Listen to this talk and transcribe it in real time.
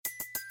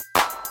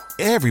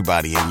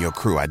Everybody in your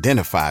crew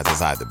identifies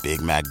as either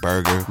Big Mac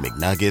Burger,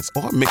 McNuggets,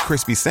 or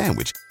McCrispy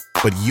Sandwich.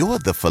 But you're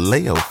the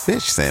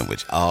Filet-O-Fish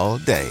Sandwich all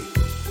day.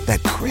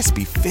 That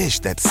crispy fish,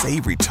 that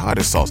savory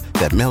tartar sauce,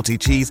 that melty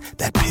cheese,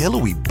 that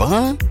pillowy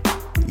bun.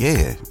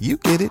 Yeah, you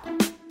get it.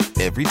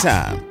 Every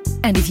time.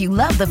 And if you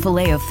love the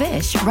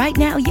Filet-O-Fish, right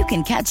now you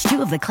can catch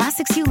two of the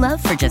classics you love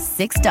for just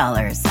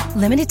 $6.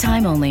 Limited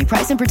time only.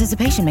 Price and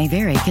participation may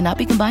vary. Cannot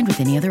be combined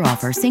with any other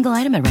offer. Single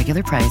item at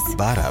regular price.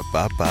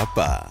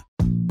 Ba-da-ba-ba-ba.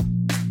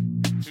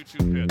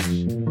 2-2 pitch.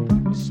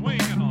 A swing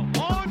and a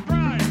long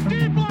drive.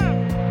 Deep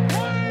left.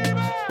 Way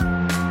back.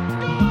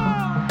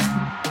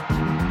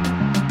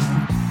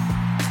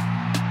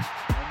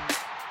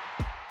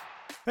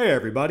 Hey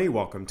everybody,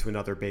 welcome to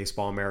another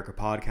Baseball America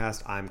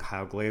podcast. I'm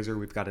Kyle Glazer.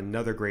 We've got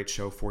another great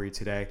show for you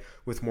today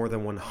with more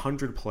than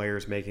 100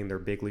 players making their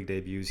big league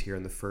debuts here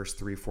in the first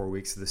 3-4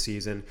 weeks of the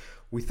season.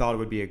 We thought it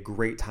would be a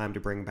great time to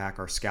bring back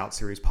our Scout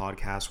Series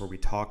podcast where we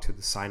talk to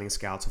the signing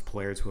scouts of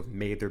players who have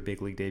made their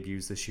big league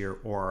debuts this year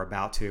or are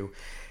about to.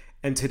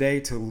 And today,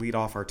 to lead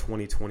off our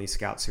 2020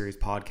 Scout Series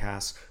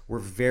podcast, we're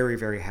very,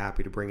 very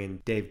happy to bring in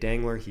Dave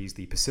Dangler. He's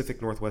the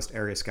Pacific Northwest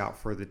area scout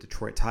for the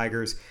Detroit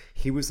Tigers.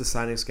 He was the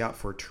signing scout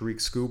for Tarik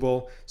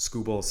Skubal.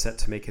 Skubal is set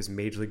to make his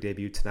Major League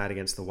debut tonight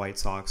against the White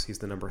Sox. He's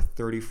the number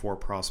 34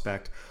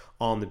 prospect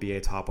on the BA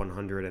Top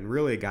 100, and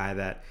really a guy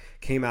that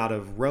came out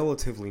of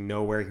relatively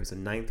nowhere. He was a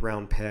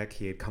 9th-round pick.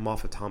 He had come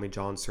off of Tommy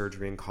John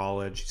surgery in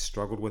college. He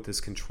struggled with his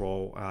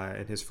control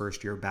in his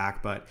first year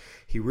back, but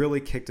he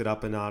really kicked it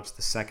up a notch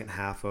the second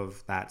half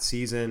of that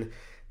season.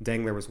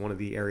 Dangler was one of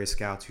the area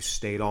scouts who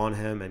stayed on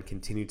him and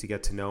continued to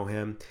get to know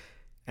him,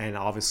 and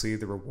obviously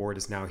the reward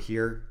is now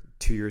here.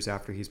 2 years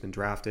after he's been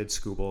drafted,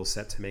 Skubal is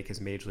set to make his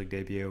Major League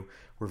debut.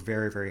 We're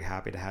very, very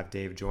happy to have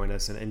Dave join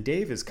us. And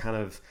Dave is kind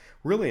of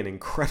really an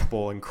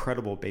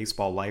incredible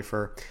baseball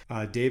lifer.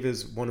 Dave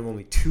is one of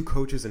only 2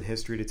 coaches in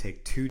history to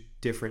take 2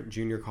 different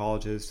junior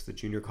colleges to the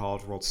Junior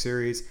College World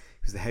Series. He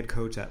was the head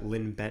coach at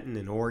Lynn Benton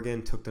in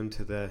Oregon, took them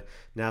to the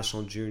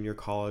National Junior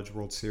College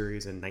World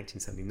Series in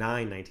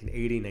 1979,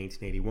 1980,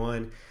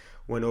 1981.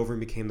 Went over and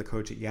became the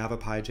coach at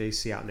Yavapai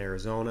JC out in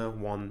Arizona,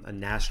 won a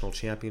national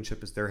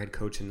championship as their head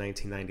coach in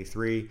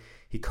 1993.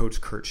 He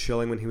coached Curt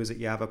Schilling when he was at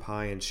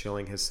Yavapai, and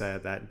Schilling has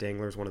said that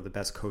Dangler is one of the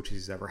best coaches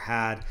he's ever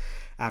had.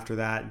 After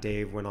that,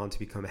 Dave went on to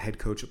become a head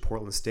coach at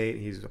Portland State.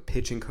 He's a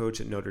pitching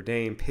coach at Notre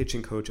Dame,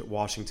 pitching coach at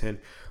Washington,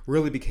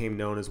 really became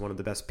known as one of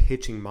the best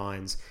pitching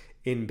minds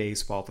in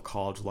baseball at the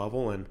college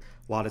level, and a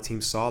lot of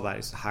teams saw that.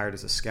 He's hired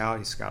as a scout.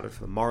 He scouted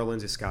for the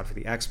Marlins. He scouted for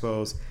the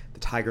Expos. The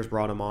Tigers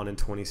brought him on in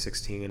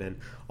 2016, and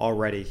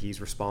already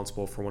he's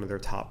responsible for one of their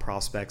top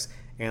prospects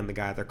and the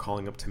guy they're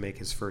calling up to make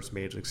his first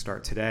Major League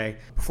start today.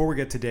 Before we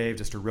get to Dave,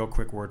 just a real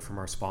quick word from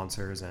our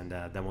sponsors, and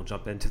then we'll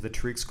jump into the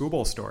Tarik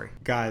Skubal story.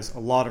 Guys, a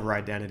lot of our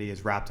identity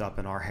is wrapped up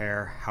in our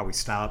hair, how we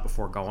style it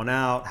before going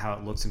out, how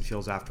it looks and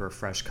feels after a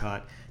fresh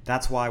cut.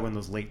 That's why when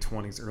those late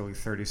 20s, early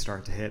 30s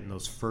start to hit and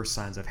those first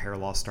signs of hair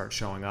loss start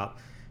showing up,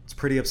 it's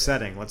pretty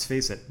upsetting. Let's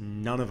face it,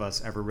 none of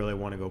us ever really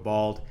want to go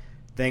bald.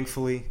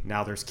 Thankfully,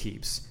 now there's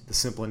Keeps, the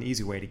simple and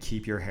easy way to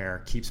keep your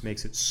hair. Keeps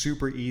makes it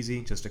super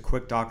easy, just a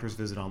quick doctor's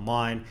visit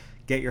online.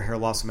 Get your hair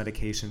loss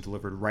medication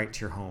delivered right to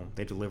your home.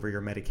 They deliver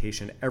your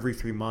medication every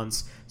 3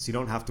 months, so you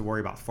don't have to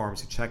worry about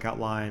pharmacy checkout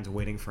lines,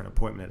 waiting for an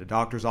appointment at a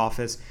doctor's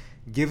office.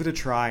 Give it a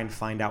try and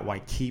find out why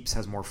Keeps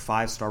has more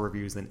 5-star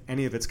reviews than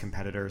any of its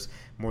competitors.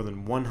 More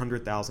than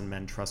 100,000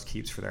 men trust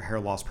Keeps for their hair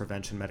loss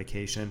prevention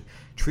medication.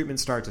 Treatment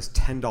starts just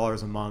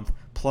 $10 a month.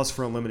 Plus,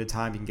 for a limited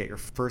time, you can get your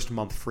first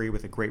month free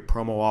with a great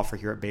promo offer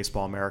here at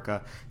Baseball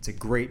America. It's a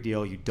great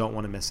deal. You don't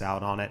want to miss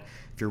out on it.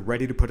 If you're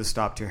ready to put a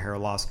stop to your hair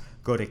loss,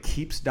 go to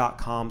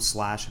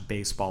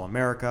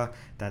keeps.com/baseballamerica.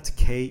 That's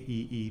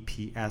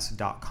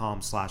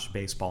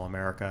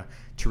KEEPS.com/baseballamerica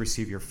to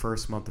receive your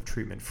first month of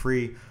treatment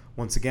free.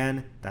 Once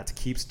again, that's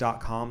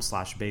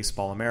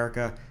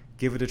keeps.com/baseballamerica.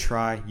 Give it a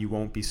try. You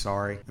won't be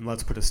sorry. And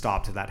let's put a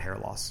stop to that hair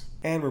loss.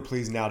 And we're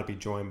pleased now to be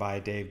joined by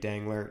Dave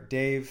Dangler.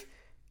 Dave,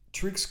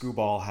 Tarik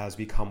Skubal has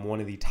become one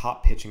of the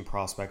top pitching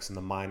prospects in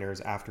the minors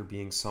after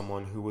being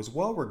someone who was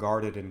well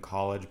regarded in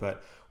college,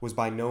 but was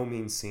by no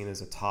means seen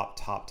as a top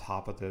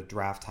of the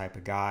draft type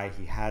of guy.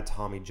 He had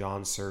Tommy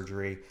John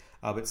surgery,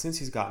 but since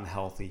he's gotten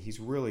healthy, he's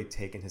really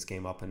taken his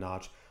game up a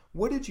notch.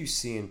 What did you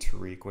see in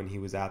Tarik when he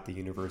was at the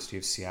University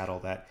of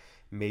Seattle that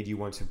made you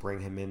want to bring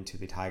him into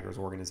the Tigers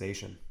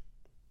organization?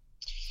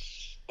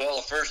 Well,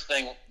 the first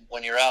thing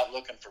when you're out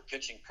looking for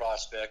pitching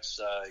prospects,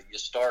 you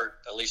start,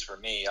 at least for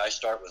me, I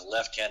start with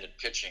left-handed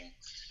pitching.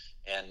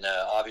 And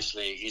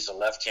obviously he's a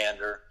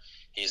left-hander.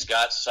 He's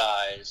got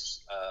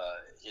size.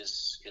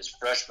 His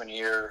freshman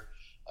year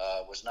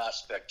was not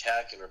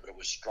spectacular, but it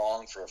was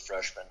strong for a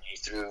freshman. He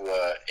threw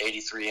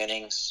 83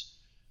 innings,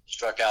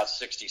 struck out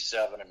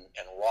 67,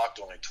 and walked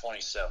only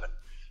 27.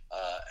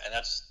 And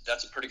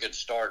that's a pretty good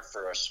start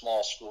for a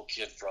small school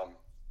kid from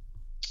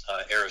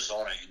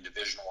Arizona in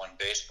Division I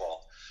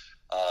baseball.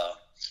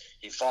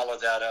 He followed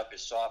that up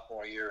his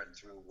sophomore year and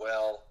threw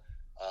well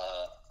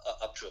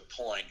up to a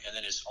point, and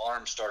then his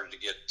arm started to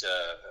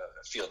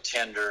feel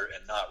tender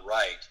and not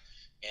right.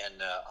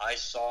 and I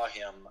saw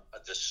him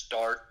at the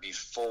start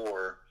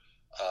before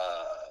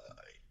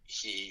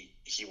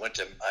he went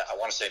to, I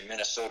want to say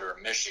Minnesota or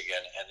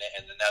Michigan,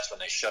 and then that's when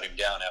they shut him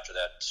down after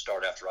that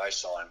start. After I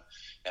saw him,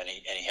 and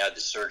he had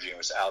the surgery and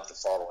was out the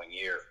following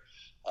year.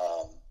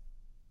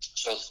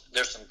 So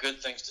there's some good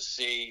things to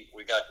see.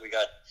 We got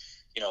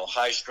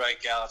high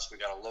strikeouts. We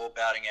got a low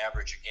batting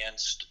average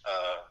against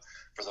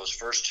for those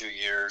first 2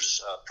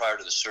 years prior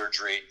to the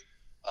surgery.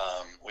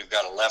 We've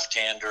got a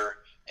left-hander,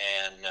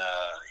 and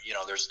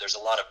there's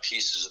a lot of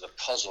pieces of the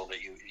puzzle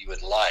that you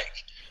would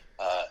like.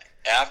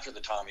 After the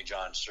Tommy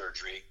John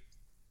surgery,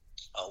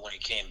 when he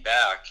came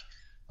back,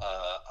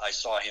 I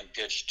saw him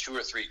pitch 2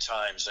 or 3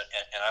 times,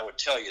 and I would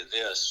tell you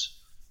this,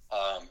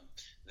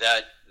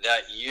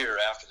 that year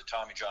after the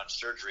Tommy John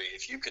surgery,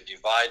 if you could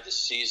divide the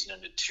season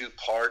into 2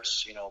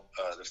 parts,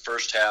 the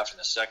first half and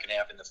the second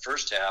half. In the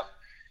first half,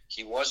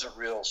 he wasn't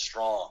real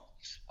strong,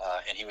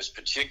 and he was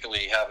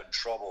particularly having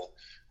trouble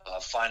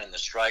finding the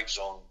strike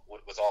zone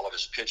with all of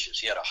his pitches.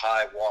 He had a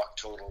high walk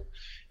total,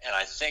 and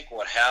I think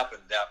what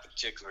happened that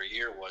particular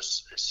year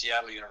was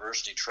Seattle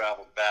University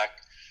traveled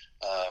back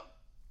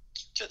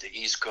to the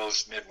East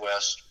Coast,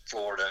 Midwest,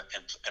 Florida,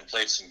 and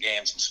played some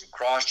games, and some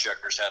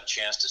cross-checkers had a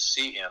chance to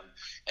see him,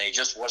 and he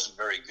just wasn't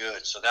very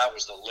good. So that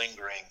was the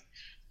lingering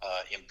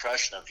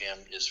impression of him,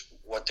 is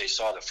what they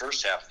saw the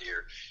first half of the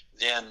year.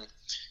 Then,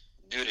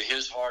 due to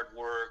his hard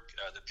work,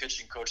 the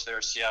pitching coach there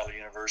at Seattle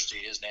University,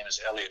 his name is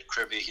Elliot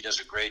Kribbe. He does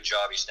a great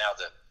job. He's now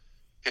the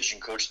pitching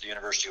coach at the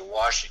University of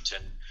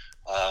Washington.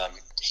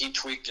 He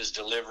tweaked his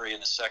delivery in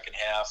the second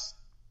half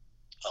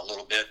a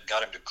little bit,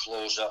 got him to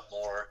close up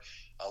more,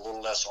 a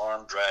little less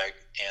arm drag,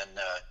 and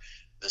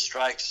the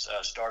strikes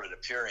started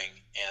appearing.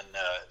 And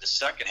the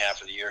second half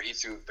of the year, he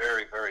threw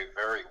very, very,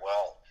 very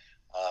well.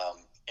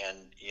 And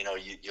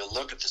you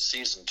look at the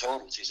season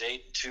totals. He's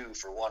 8-2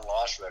 for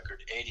 1-loss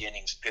record, 80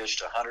 innings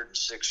pitched,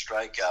 106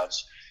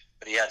 strikeouts,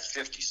 but he had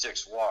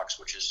 56 walks,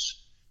 which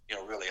is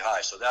really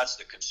high. So that's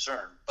the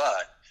concern.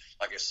 But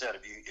like I said,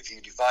 if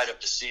you divide up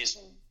the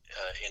season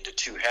into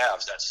 2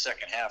 halves, that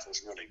second half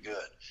was really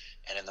good.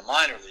 And in the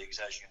minor leagues,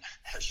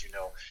 as you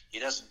know, he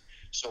doesn't.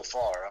 So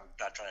far, I'm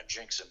not trying to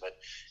jinx it, but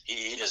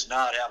he does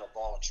not have a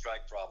ball and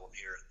strike problem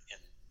here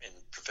in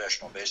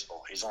professional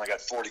baseball. He's only got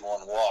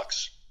 41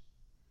 walks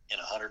in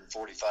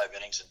 145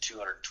 innings and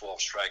 212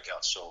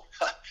 strikeouts. So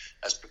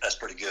that's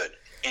pretty good.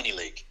 Any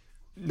league.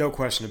 No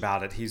question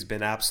about it. He's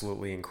been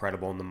absolutely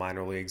incredible in the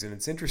minor leagues. And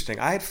it's interesting.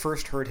 I had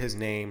first heard his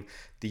name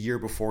the year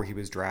before he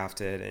was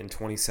drafted in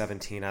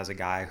 2017 as a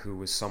guy who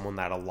was someone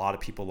that a lot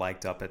of people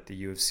liked up at the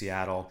U of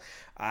Seattle.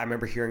 I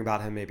remember hearing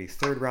about him maybe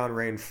third round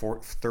range,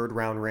 fourth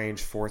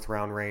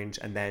round range.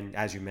 And then,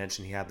 as you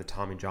mentioned, he had the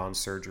Tommy John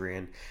surgery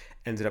and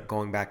ended up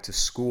going back to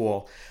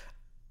school.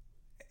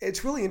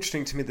 It's really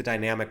interesting to me, the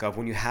dynamic of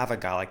when you have a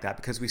guy like that,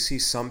 because we see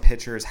some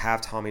pitchers have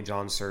Tommy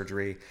John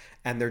surgery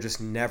and they're just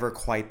never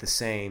quite the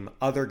same.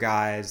 Other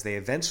guys, they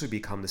eventually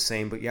become the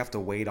same, but you have to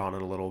wait on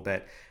it a little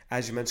bit.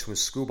 As you mentioned with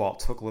Skubal,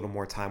 it took a little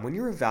more time. When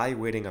you're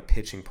evaluating a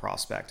pitching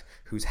prospect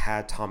who's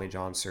had Tommy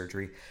John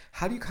surgery,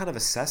 how do you kind of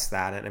assess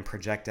that and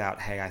project out,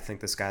 hey, I think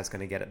this guy's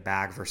going to get it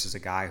back, versus a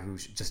guy who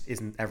just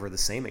isn't ever the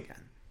same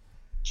again?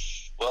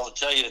 Well, to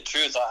tell you the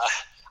truth,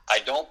 I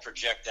don't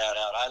project that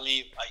out. I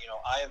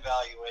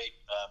evaluate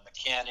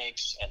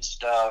mechanics and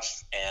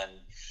stuff, and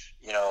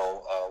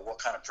what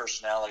kind of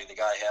personality the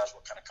guy has,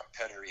 what kind of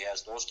competitor he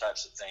has, those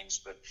types of things.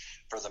 But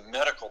for the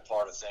medical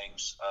part of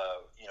things,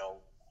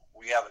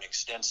 we have an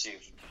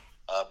extensive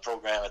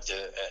program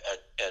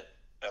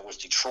with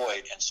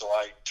Detroit, and so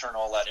I turn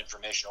all that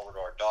information over to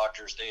our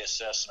doctors. They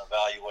assess and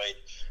evaluate,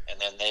 and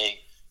then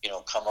they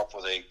come up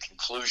with a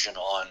conclusion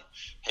on,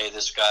 hey,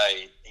 this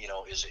guy,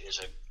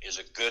 is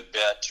a good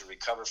bet to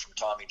recover from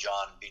Tommy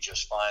John and be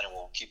just fine, and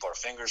we'll keep our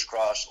fingers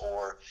crossed.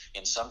 Or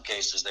in some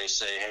cases, they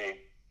say, hey,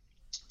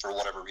 for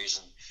whatever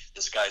reason,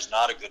 this guy's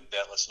not a good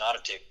bet. Let's not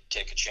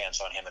take a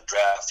chance on him and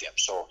draft him.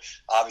 So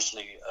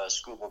obviously,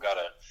 Skubal got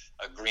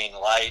a green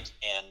light,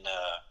 and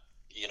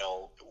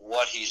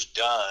what he's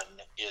done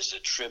is a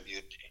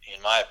tribute,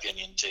 in my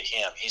opinion, to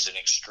him. He's an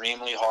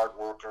extremely hard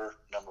worker,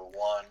 number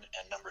one,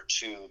 and number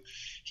two,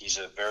 he's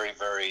a very,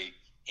 very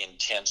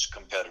intense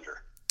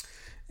competitor.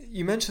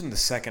 You mentioned the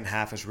second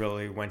half is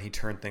really when he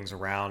turned things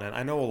around, and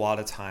I know a lot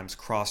of times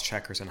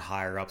cross-checkers and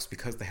higher-ups,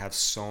 because they have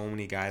so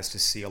many guys to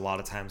see, a lot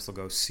of times they'll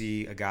go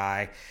see a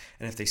guy,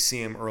 and if they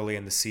see him early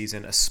in the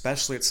season,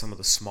 especially at some of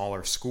the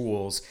smaller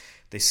schools,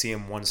 they see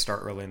him one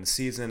start early in the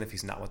season. If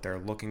he's not what they're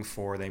looking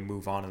for, they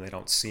move on and they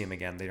don't see him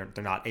again.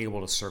 They're not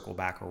able to circle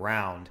back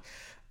around.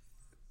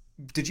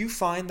 Did you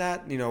find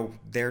that,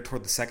 there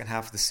toward the second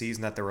half of the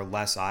season, that there were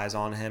less eyes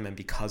on him, and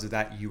because of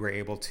that, you were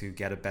able to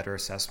get a better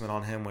assessment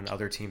on him when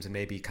other teams had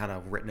maybe kind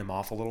of written him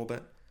off a little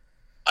bit?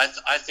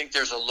 I think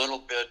there's a little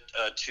bit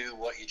to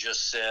what you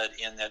just said,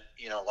 in that,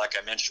 like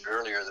I mentioned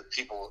earlier, the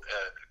people,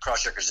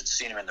 cross-checkers had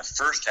seen him in the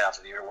first half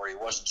of the year where he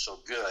wasn't so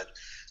good.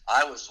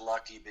 I was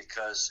lucky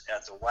because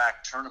at the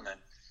WAC tournament,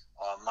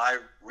 my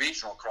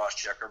regional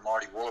cross-checker,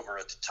 Marty Wooliver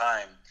at the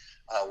time,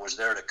 was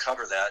there to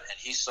cover that, and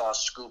he saw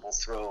Skubal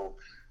throw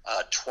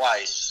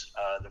twice.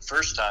 The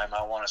first time,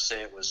 I want to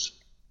say it was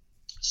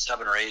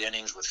 7 or 8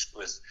 innings with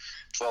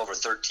 12 or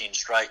 13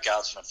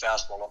 strikeouts and a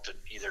fastball up to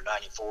either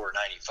 94 or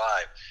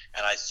 95.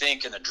 And I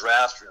think in the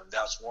draft room,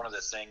 that's one of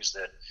the things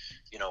that,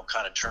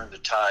 kind of turned the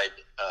tide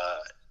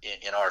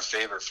in our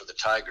favor for the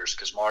Tigers,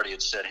 because Marty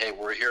had said, hey,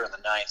 we're here in the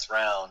 9th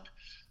round.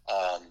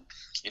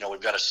 We've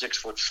got a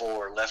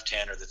 6'4"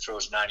 left-hander that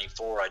throws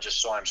 94. I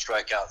just saw him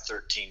strike out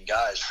 13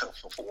 guys.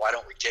 Why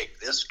don't we take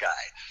this guy?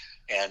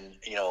 And,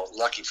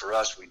 lucky for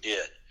us, we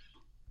did.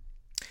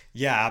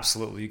 Yeah,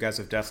 absolutely. You guys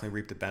have definitely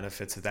reaped the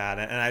benefits of that.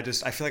 And I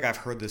feel like I've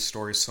heard this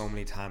story so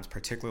many times,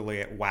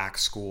 particularly at WAC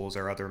schools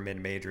or other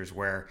mid-majors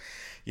where,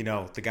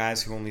 the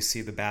guys who only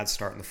see the bad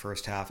start in the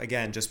first half,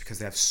 again, just because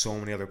they have so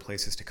many other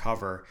places to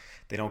cover,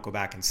 they don't go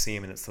back and see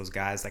them. And it's those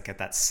guys that get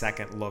that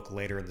second look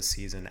later in the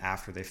season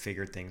after they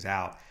figured things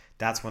out.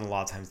 That's when a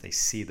lot of times they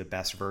see the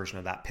best version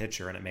of that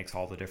pitcher, and it makes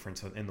all the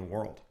difference in the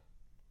world.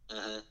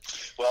 Mm-hmm.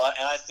 Well,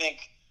 and I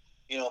think,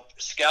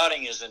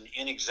 scouting is an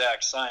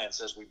inexact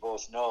science, as we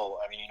both know.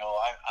 I mean,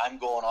 I'm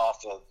going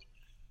off of,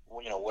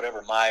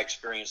 whatever my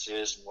experience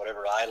is and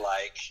whatever I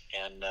like.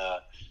 And,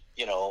 a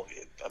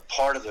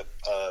part of the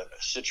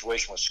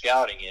situation with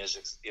scouting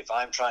is if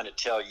I'm trying to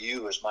tell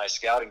you as my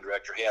scouting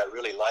director, hey, I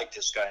really like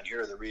this guy and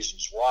here are the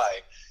reasons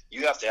why,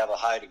 you have to have a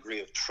high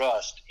degree of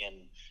trust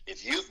in,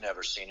 if you've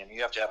never seen him,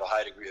 you have to have a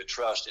high degree of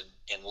trust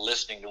in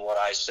listening to what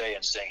I say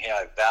and saying, hey,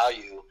 I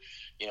value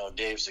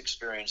Dave's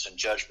experience and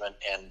judgment,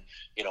 and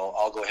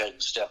I'll go ahead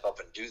and step up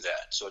and do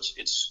that. So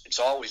it's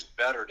always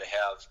better to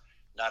have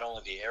not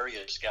only the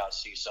area scout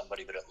see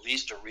somebody, but at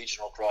least a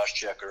regional cross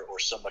checker or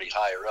somebody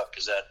higher up,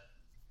 because that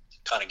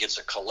kind of gets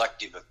a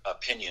collective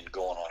opinion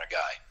going on a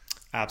guy.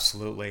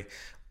 Absolutely.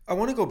 I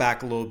want to go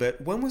back a little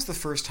bit. When was the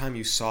first time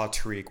you saw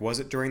Tarik? Was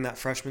it during that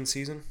freshman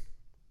season?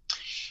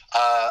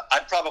 I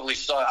probably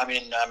saw,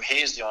 I'm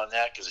hazy on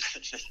that because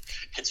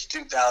it's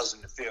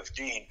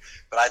 2015,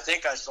 but I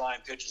think I saw him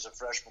pitch as a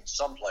freshman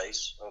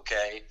someplace,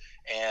 okay?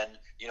 And,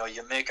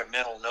 you make a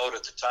mental note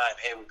at the time,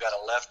 hey, we've got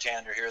a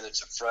left-hander here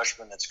that's a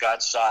freshman that's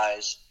got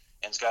size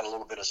and it's got a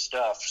little bit of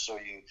stuff, so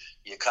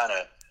you kind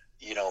of,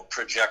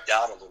 project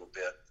out a little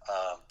bit.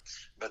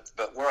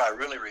 But where I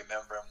really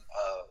remember him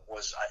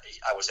was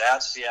I was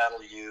at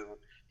Seattle U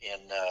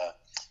in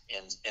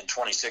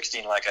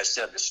 2016, like I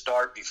said, the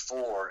start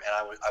before, and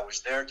I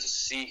was there to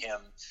see him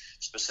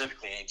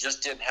specifically, and he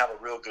just didn't have a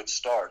real good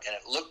start. And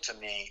it looked to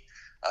me,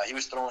 he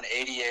was throwing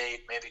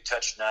 88, maybe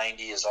touched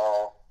 90 is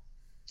all,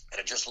 and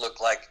it just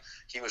looked like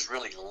he was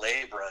really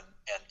laboring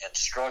and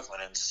struggling,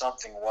 and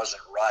something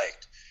wasn't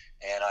right.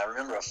 And I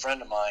remember a friend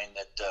of mine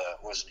that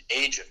was an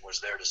agent was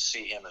there to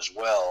see him as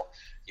well,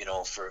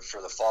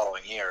 for the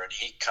following year. And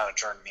he kind of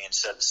turned to me and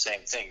said the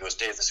same thing. He goes,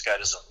 Dave, this guy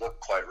doesn't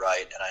look quite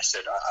right. And I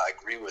said, I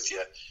agree with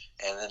you.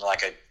 And then,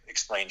 like I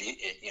explained,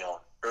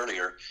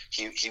 earlier,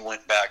 he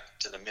went back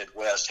to the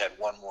Midwest, had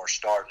one more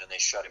start, and they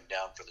shut him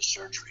down for the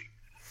surgery.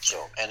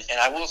 So, and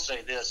I will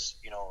say this,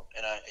 you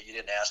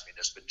didn't ask me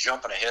this, but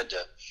jumping ahead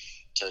to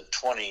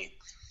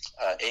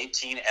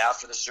 2018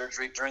 after the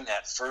surgery, during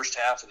that first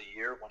half of the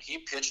year, when he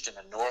pitched in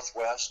the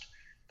Northwest,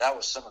 that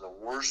was some of the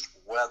worst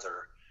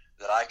weather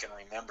that I can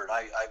remember. And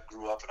I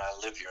grew up and I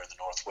live here in the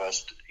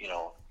Northwest,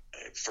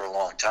 for a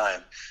long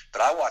time.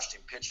 But I watched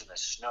him pitch in the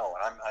snow,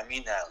 and I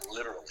mean that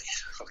literally,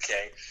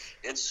 okay?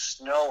 It's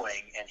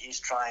snowing, and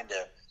he's trying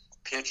to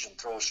pitch and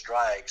throw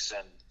strikes,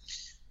 and,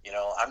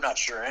 I'm not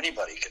sure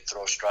anybody could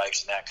throw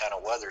strikes in that kind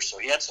of weather. So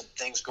he had some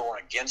things going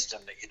against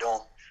him that you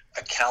don't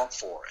account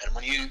for. And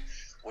when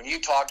you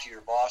talk to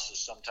your bosses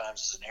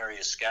sometimes as an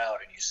area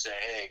scout and you say,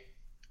 hey,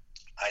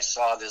 I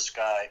saw this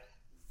guy,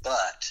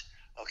 but,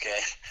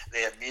 okay,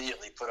 they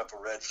immediately put up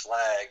a red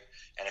flag.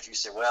 And if you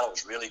say, well, it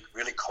was really,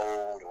 really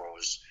cold, or it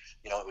was,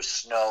 it was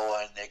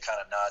snowing, they kind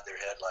of nod their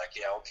head like,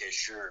 yeah, okay,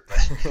 sure.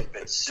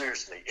 But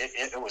seriously,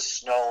 it was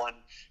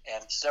snowing,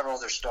 and several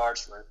other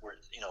starts were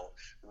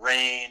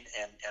rain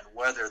and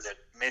weather that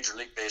Major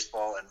League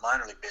Baseball and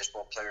minor league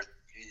baseball players,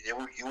 you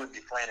wouldn't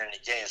be playing any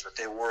games, but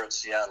they were at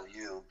Seattle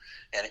U,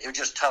 and it was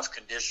just tough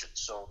conditions.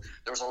 So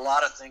there was a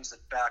lot of things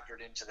that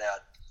factored into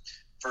that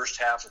first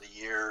half of the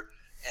year.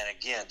 And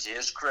again, to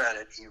his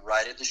credit, he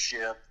righted the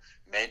ship,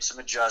 made some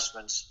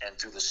adjustments, and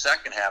through the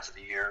second half of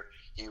the year,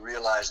 he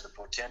realized the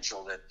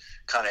potential that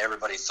kind of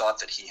everybody thought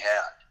that he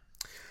had.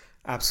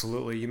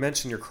 Absolutely. You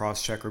mentioned your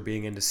cross-checker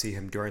being in to see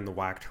him during the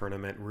WAC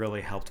tournament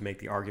really helped make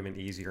the argument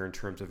easier in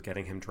terms of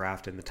getting him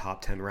drafted in the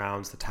top 10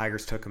 rounds. The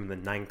Tigers took him in the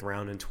 9th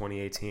round in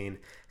 2018,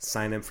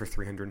 signed him for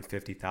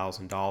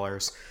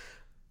 $350,000.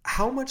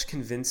 How much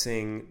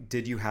convincing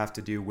did you have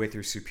to do with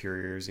your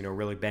superiors,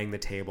 really bang the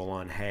table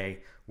on, hey,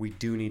 we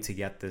do need to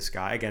get this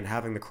guy? Again,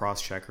 having the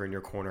cross-checker in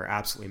your corner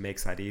absolutely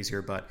makes that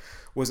easier, but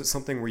was it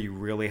something where you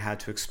really had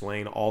to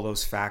explain all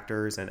those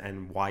factors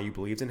and why you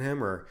believed in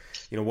him, or,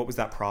 what was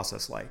that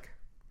process like?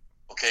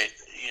 Okay,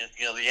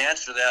 the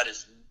answer to that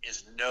is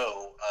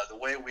no. The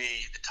way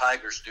the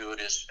Tigers do it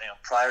is,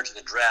 prior to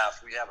the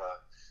draft, we have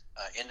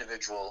a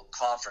individual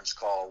conference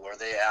call where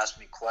they ask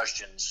me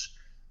questions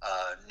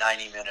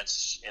 90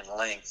 minutes in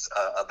length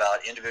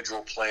about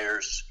individual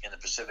players in the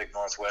Pacific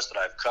Northwest that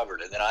I've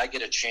covered. And then I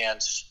get a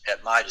chance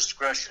at my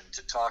discretion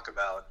to talk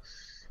about,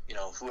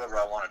 whoever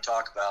I want to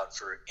talk about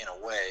in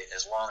a way,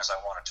 as long as I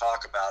want to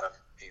talk about them,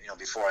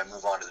 before I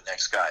move on to the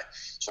next guy.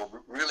 So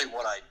really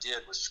what I did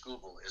with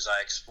Skubal is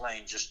I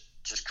explained just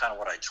kind of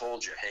what I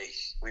told you. Hey,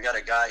 we got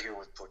a guy here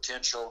with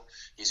potential.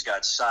 He's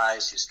got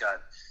size.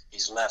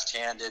 He's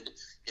left-handed.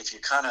 If you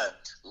kind of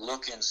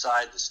look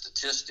inside the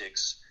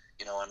statistics,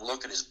 and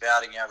look at his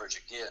batting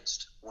average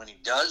against, when he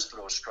does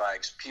throw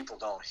strikes, people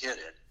don't hit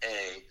it,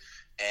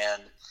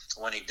 and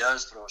when he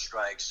does throw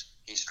strikes,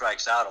 he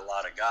strikes out a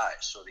lot of guys.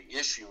 So the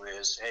issue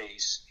is, hey,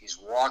 he's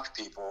walked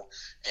people,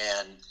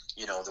 and,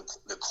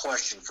 the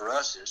question for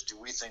us is, do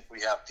we think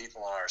we have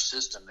people in our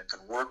system that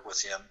can work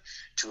with him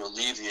to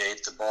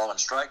alleviate the ball and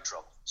strike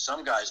trouble?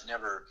 Some guys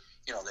never,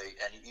 and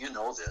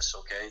this,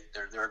 okay?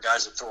 There are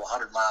guys that throw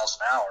 100 miles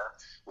an hour,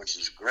 which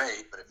is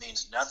great, but it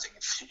means nothing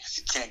if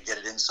you can't get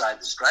it inside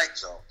the strike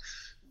zone.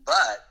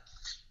 But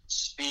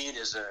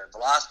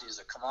velocity is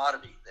a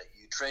commodity that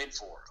you trade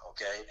for,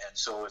 okay? And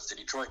so if the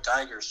Detroit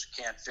Tigers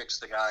can't fix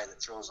the guy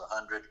that throws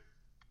 100,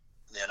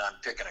 then I'm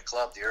picking a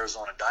club. The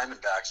Arizona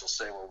Diamondbacks will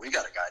say, well, we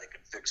got a guy that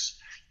can fix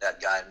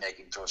that guy and make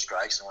him throw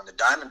strikes. And when the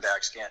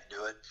Diamondbacks can't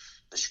do it,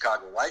 the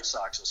Chicago White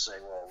Sox will say,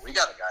 well, we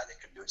got a guy that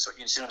can do it. So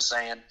you see what I'm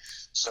saying?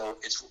 So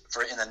it's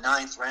in the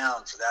 9th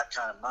round for that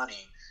kind of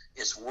money,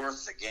 it's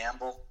worth the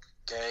gamble,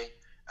 okay?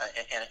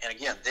 And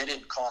again, they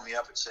didn't call me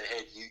up and say,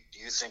 hey, do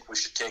you think we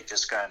should take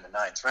this guy in the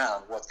 9th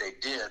round? What they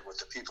did with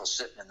the people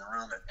sitting in the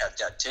room at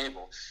that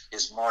table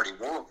is Marty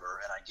Wolver,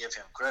 and I give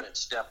him credit,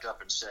 stepped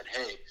up and said,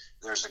 hey,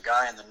 there's a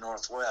guy in the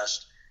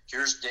Northwest.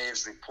 Here's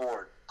Dave's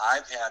report.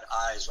 I've had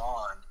eyes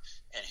on,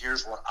 and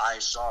here's what I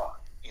saw,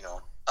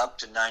 up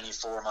to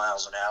 94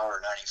 miles an hour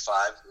or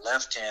 95,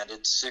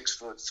 left-handed,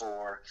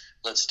 6'4".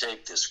 Let's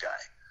take this guy.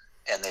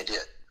 And they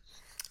did.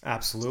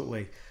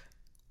 Absolutely.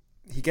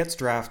 He gets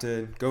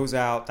drafted, goes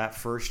out that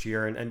first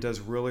year and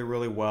does really,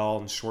 really well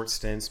in short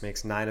stints,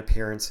 makes 9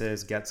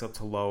 appearances, gets up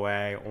to low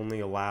A,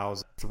 only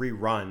allows 3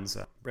 runs,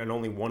 and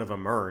only one of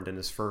them earned in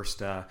his first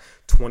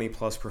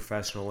 20-plus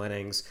professional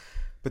innings.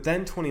 But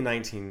then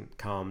 2019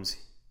 comes,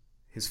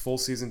 his full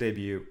season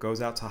debut,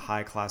 goes out to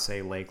high Class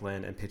A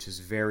Lakeland and pitches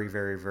very,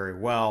 very, very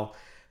well,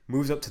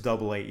 moves up to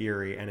Double A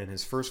Erie, and in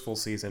his first full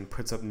season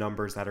puts up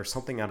numbers that are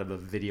something out of a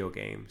video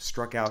game.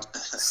 Struck out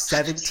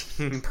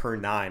 17 per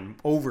 9,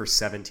 over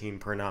 17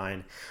 per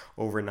 9,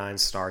 over 9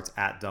 starts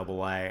at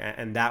Double A,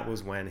 and that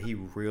was when he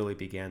really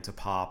began to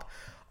pop.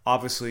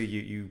 Obviously,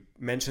 you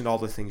mentioned all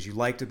the things you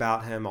liked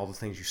about him, all the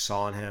things you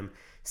saw in him.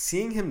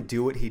 Seeing him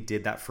do what he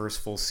did that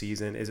first full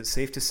season, is it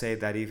safe to say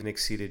that even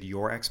exceeded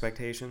your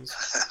expectations?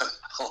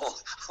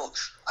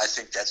 I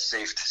think that's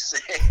safe to say.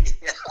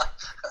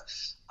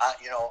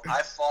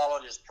 I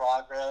followed his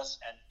progress,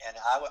 and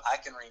I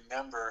can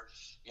remember,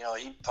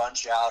 he'd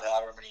punch out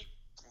however many,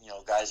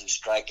 guys he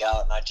strike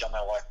out, and I tell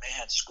my wife,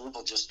 man,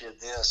 Skubal just did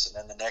this, and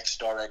then the next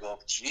start I go,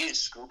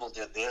 geez, Skubal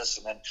did this,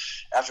 and then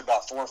after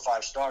about 4 or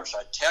 5 starts,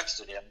 I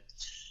texted him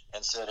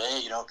and said,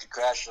 hey,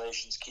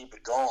 congratulations, keep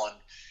it going,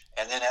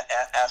 and then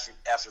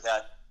after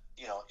that,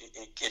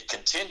 it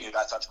continued.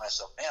 I thought to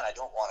myself, man, I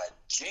don't want to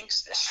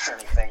jinx this or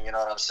anything, you know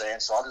what I'm saying?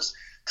 So I'll just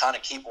kind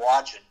of keep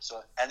watching.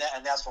 So, and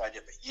that's what I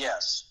did. But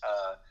yes,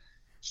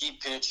 he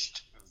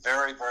pitched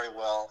very, very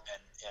well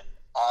and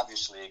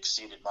obviously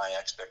exceeded my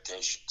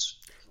expectations.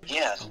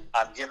 Again,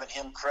 I'm giving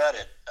him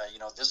credit.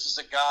 This is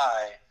a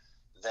guy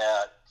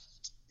that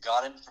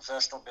got into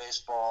professional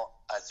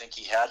baseball. I think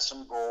he had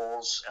some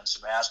goals and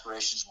some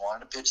aspirations,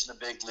 wanted to pitch in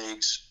the big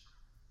leagues.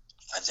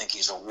 I think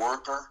he's a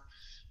worker,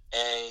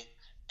 and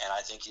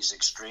I think he's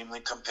extremely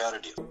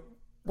competitive.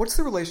 What's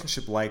the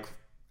relationship like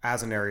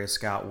as an area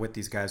scout with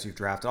these guys you've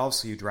drafted?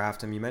 Obviously, you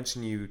draft him. You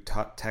mentioned you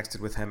texted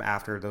with him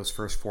after those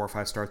first 4 or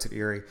 5 starts at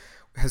Erie.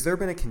 Has there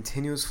been a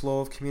continuous flow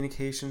of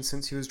communication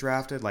since he was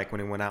drafted? Like when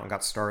he went out and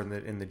got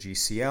started in the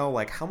GCL?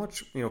 Like how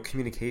much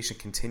communication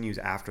continues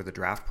after the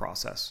draft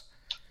process?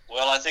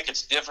 Well, I think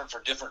it's different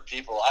for different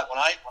people. When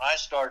I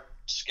start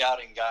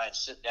scouting a guy and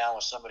sit down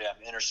with somebody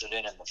I'm interested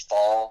in the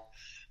fall,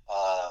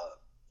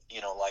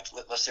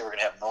 let's say we're going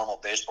to have normal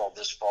baseball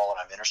this fall and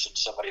I'm interested in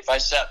somebody. If I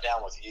sat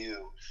down with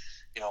you,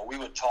 we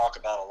would talk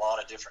about a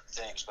lot of different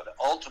things, but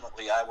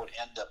ultimately I would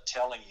end up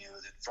telling you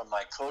that from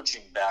my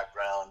coaching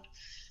background,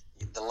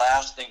 the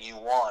last thing you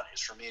want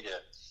is for me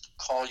to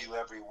call you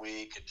every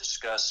week and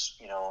discuss,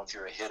 if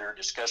you're a hitter,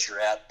 discuss your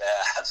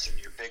at-bats and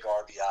your big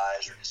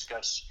RBIs or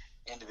discuss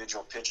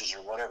individual pitches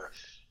or whatever.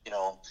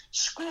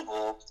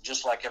 Skubal,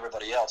 just like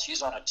everybody else,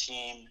 he's on a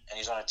team, and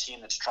he's on a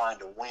team that's trying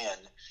to win.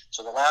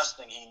 So the last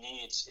thing he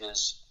needs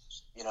is,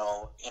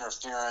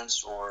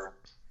 interference or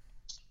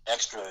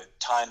extra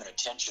time and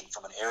attention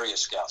from an area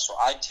scout. So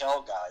I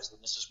tell guys,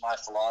 and this is my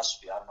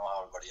philosophy, I don't know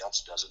how everybody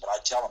else does it, but I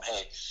tell them,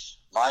 hey,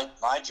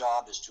 my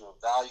job is to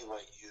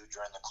evaluate you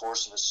during the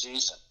course of the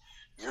season.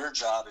 Your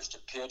job is to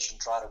pitch and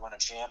try to win a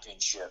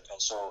championship.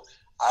 And so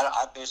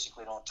I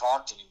basically don't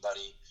talk to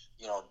anybody,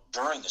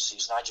 during the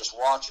season. I just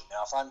watch it.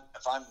 Now,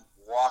 if I'm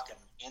walking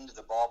into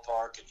the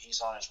ballpark and he's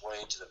on his way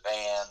to the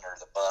van or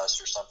the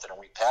bus or something and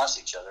we pass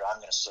each other, I'm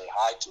going to say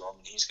hi to him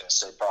and he's going to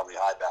say probably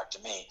hi back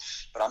to me.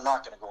 But I'm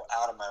not going to go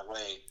out of my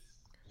way,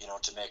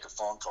 to make a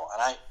phone call.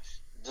 And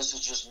this is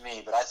just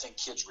me, but I think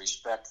kids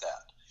respect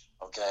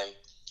that. Okay.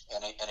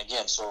 And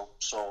again, so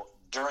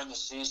during the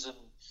season,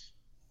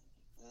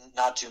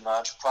 not too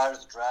much. Prior to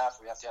the draft,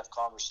 we have to have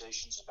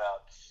conversations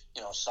about,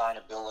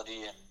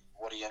 signability and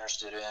what are you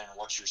interested in and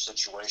what's your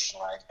situation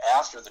like.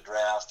 After the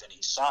draft and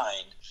he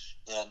signed,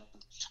 then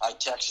I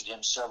texted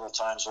him several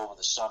times over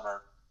the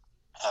summer.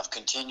 I've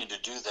continued to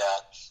do that,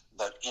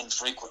 but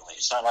infrequently.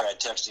 It's not like I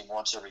text him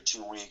once every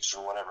 2 weeks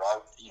or whatever.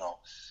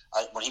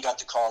 When he got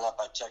the call up,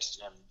 I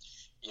texted him,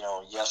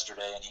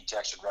 yesterday, and he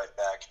texted right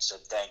back and said,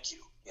 thank you.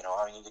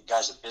 The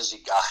guy's a busy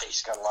guy.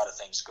 He's got a lot of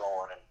things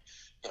going,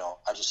 and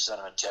I just sent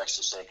him a text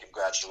to say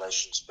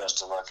congratulations,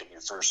 best of luck in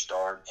your first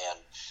start, and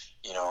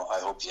I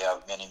hope you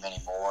have many, many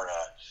more in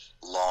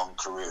a long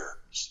career.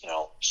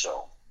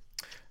 So.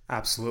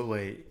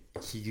 Absolutely.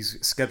 He's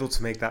scheduled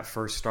to make that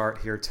first start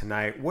here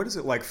tonight. What is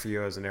it like for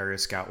you as an area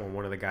scout when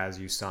one of the guys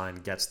you sign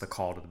gets the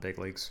call to the big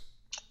leagues?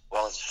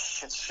 Well,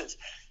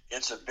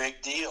 it's a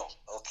big deal,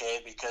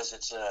 okay, because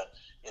it's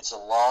a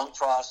long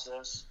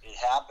process. It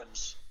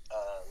happens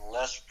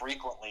less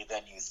frequently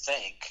than you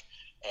think.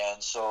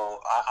 And so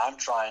I'm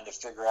trying to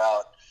figure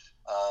out,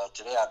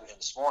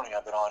 this morning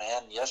I've been on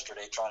end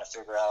yesterday trying to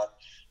figure out,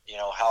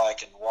 how I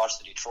can watch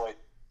the Detroit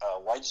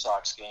White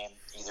Sox game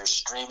either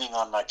streaming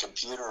on my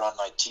computer or on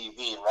my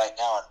TV. And right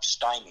now I'm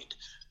stymied,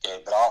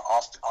 okay, but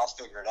I'll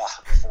figure it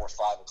out before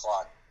 5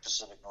 o'clock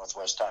Pacific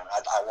Northwest time.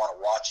 I want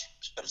to watch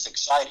it, but it's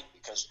exciting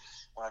because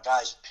when a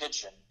guy's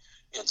pitching,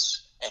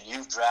 and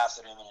you've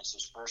drafted him and it's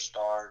his first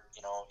start,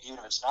 even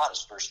if it's not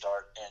his first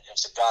start and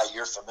it's a guy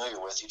you're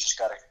familiar with, you just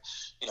got to,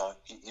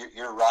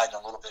 you're riding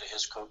a little bit of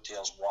his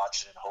coattails,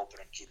 watching and hoping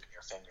and keeping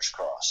your fingers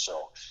crossed.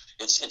 So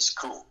it's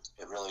cool.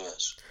 It really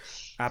is.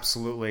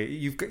 Absolutely.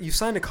 You've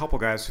signed a couple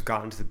guys who've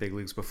gotten to the big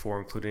leagues before,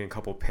 including a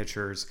couple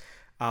pitchers.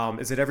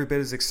 Is it every bit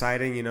as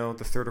exciting,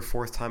 the third or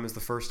fourth time as the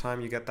first time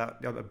you get that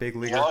a big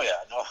leaguer? Oh, yeah.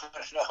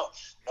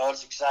 No,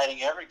 it's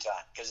exciting every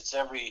time because it's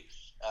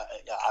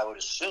I would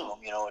assume,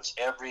 it's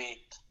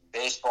every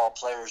baseball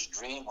player's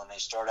dream when they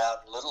start out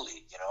in Little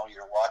League.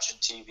 You're watching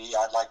TV.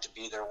 I'd like to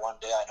be there one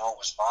day. I know it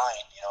was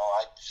mine.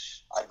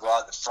 I'd go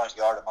out in the front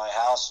yard of my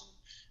house and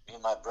me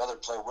and my brother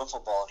play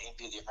wiffle ball, and he'd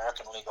be the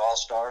American League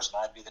All-Stars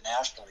and I'd be the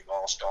National League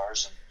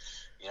All-Stars.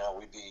 And,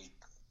 we'd be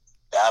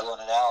battling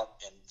it out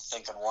and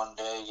thinking one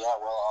day,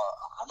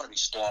 I'm going to be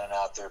standing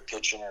out there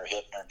pitching or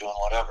hitting or doing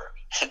whatever.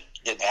 It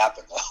didn't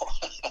happen, though.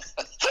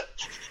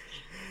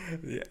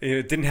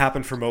 It didn't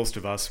happen for most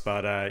of us,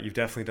 but you've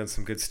definitely done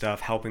some good stuff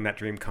helping that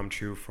dream come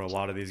true for a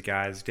lot of these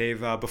guys.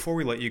 Dave, before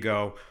we let you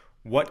go,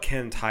 what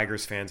can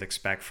Tigers fans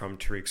expect from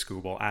Tarik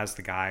Skubal as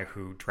the guy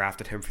who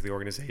drafted him for the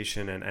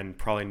organization and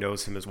probably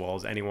knows him as well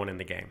as anyone in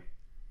the game?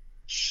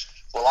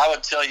 Well, I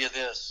would tell you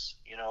this,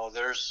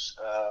 there's,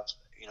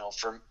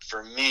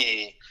 for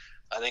me,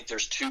 I think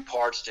there's two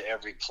parts to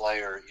every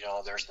player.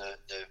 There's the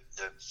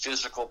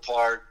physical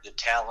part, the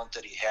talent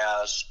that he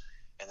has,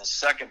 and the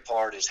second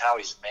part is how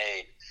he's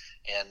made.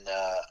 And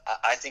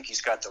I think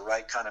he's got the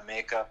right kind of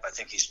makeup. I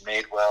think he's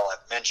made well.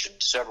 I've mentioned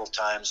several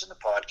times in the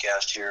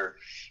podcast here,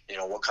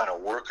 what kind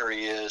of worker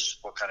he is,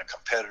 what kind of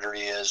competitor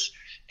he is.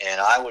 And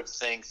I would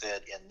think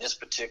that in this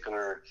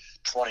particular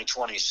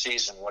 2020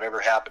 season, whatever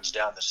happens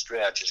down the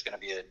stretch is going to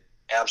be an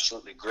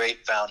absolutely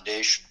great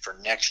foundation for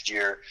next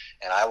year.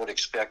 And I would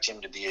expect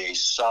him to be a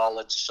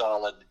solid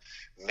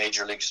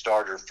major league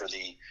starter for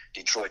the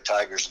Detroit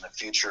Tigers in the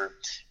future.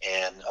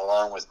 And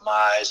along with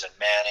Mize and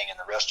Manning and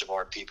the rest of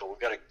our people, we've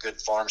got a good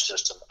farm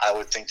system. I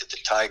would think that the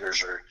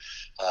Tigers are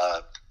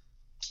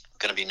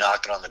going to be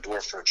knocking on the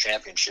door for a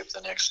championship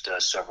the next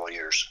several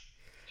years.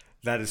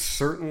 That is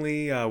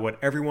certainly what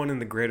everyone in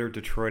the greater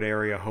Detroit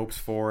area hopes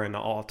for, and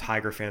all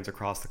Tiger fans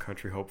across the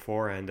country hope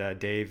for. And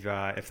Dave,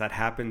 if that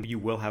happened, you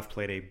will have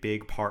played a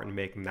big part in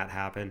making that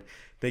happen.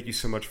 Thank you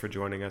so much for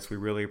joining us. We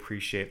really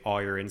appreciate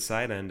all your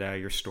insight and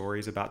your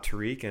stories about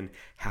Tarik and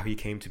how he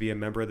came to be a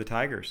member of the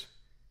Tigers.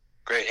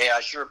 Great. Hey, I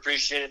sure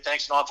appreciate it.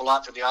 Thanks an awful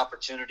lot for the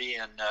opportunity,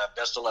 and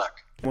best of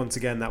luck. Once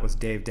again, that was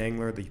Dave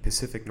Dangler, the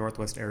Pacific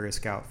Northwest area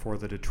scout for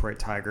the Detroit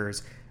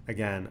Tigers.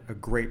 Again, a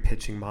great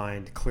pitching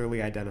mind,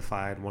 clearly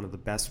identified, one of the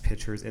best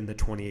pitchers in the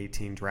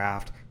 2018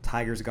 draft.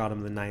 Tigers got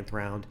him in the 9th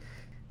round.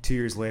 2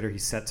 years later,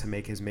 he's set to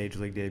make his major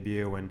league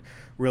debut, and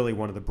really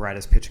one of the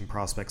brightest pitching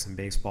prospects in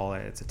baseball.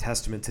 It's a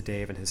testament to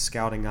Dave and his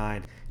scouting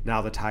eye.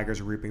 Now the Tigers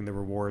are reaping the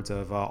rewards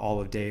of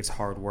all of Dave's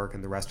hard work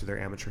and the rest of their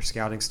amateur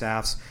scouting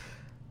staffs.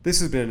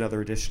 This has been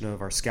another edition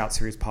of our Scout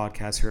Series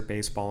podcast here at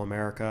Baseball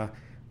America.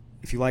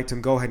 If you liked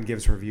him, go ahead and give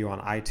us a review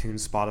on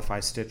iTunes,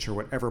 Spotify, Stitcher,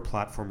 whatever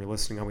platform you're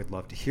listening on. We'd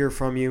love to hear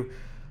from you.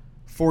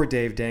 For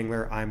Dave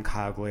Dangler, I'm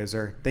Kyle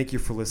Glazer. Thank you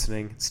for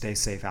listening. Stay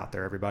safe out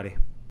there, everybody.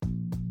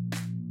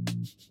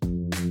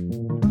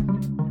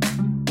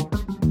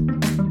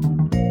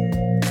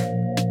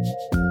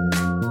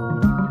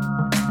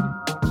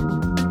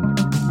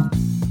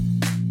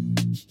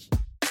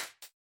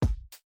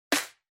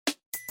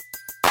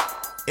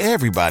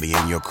 Everybody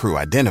in your crew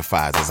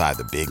identifies as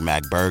either Big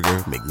Mac Burger,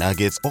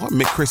 McNuggets, or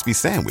McCrispy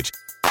Sandwich.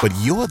 But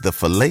you're the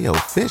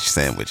Filet-O-Fish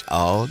Sandwich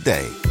all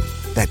day.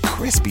 That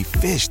crispy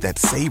fish, that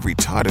savory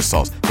tartar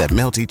sauce, that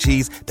melty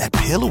cheese, that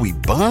pillowy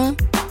bun.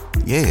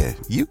 Yeah,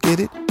 you get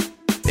it.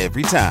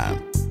 Every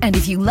time. And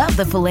if you love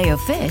the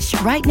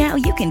Filet-O-Fish, right now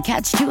you can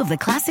catch two of the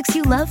classics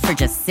you love for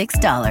just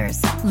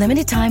 $6.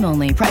 Limited time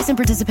only. Price and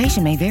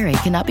participation may vary.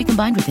 Cannot be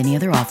combined with any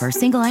other offer.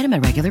 Single item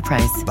at regular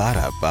price.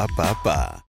 Ba-da-ba-ba-ba.